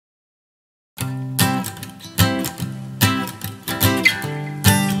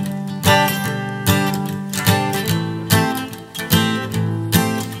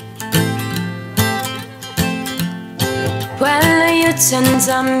turns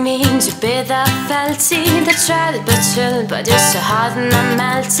on me to be that felty, that tried but chill, but you're so hard and I'm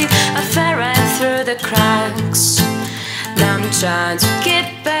melty. I fell right through the cracks. Now I'm trying to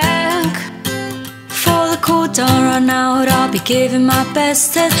get back. For the cold don't run out, I'll be giving my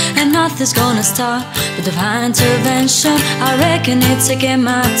best hit, and nothing's gonna stop but divine intervention. I reckon it's again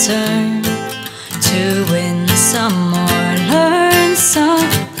my turn to win some more, learn some.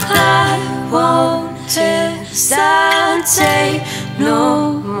 I won't hesitate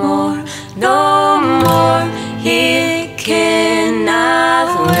no more, no more. He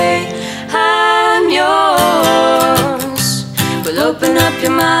cannot wait. I'm yours. Well, open up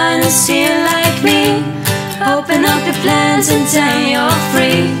your mind and see it like me. Open up your plans and then you're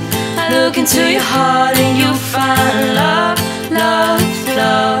free. I look into your heart and you'll find love, love,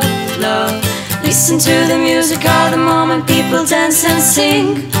 love, love. Listen to the music of the moment, people dance and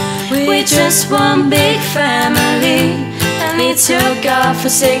sing. We're just one big family, and it's your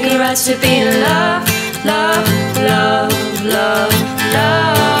God-forsaken right to be loved, love, love, love,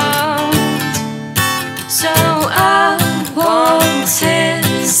 loved. So I won't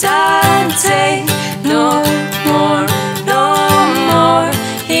hesitate no more, no more.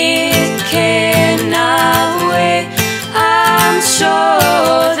 It cannot wait. I'm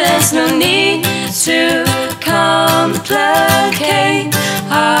sure there's no need to complicate.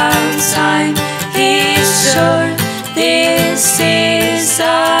 Our time is short. This is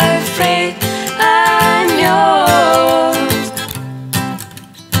our fate. I'm yours.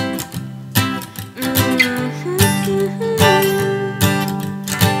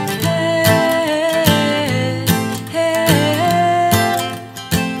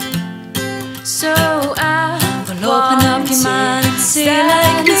 So I Well, open up your mind and see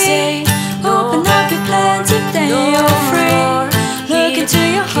like me. Open up your plans and then you're free. Look into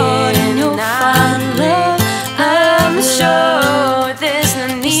your heart and you'll find love. I'm sure there's no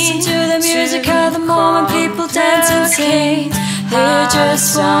need. Listen to the music of the moment, people dance and sing. We're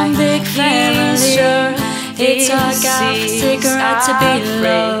just one big family. It's our God-forsaken right to be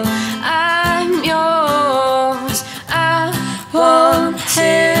loved. I'm yours. I Won't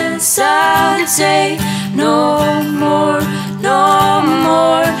hesitate no more, no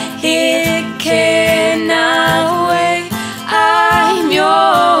more. It cannot wait. I'm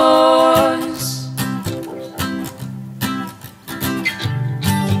yours.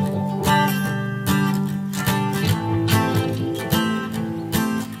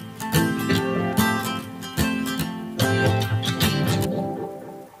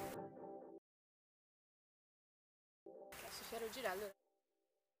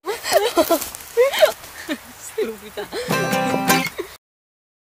 Stupida.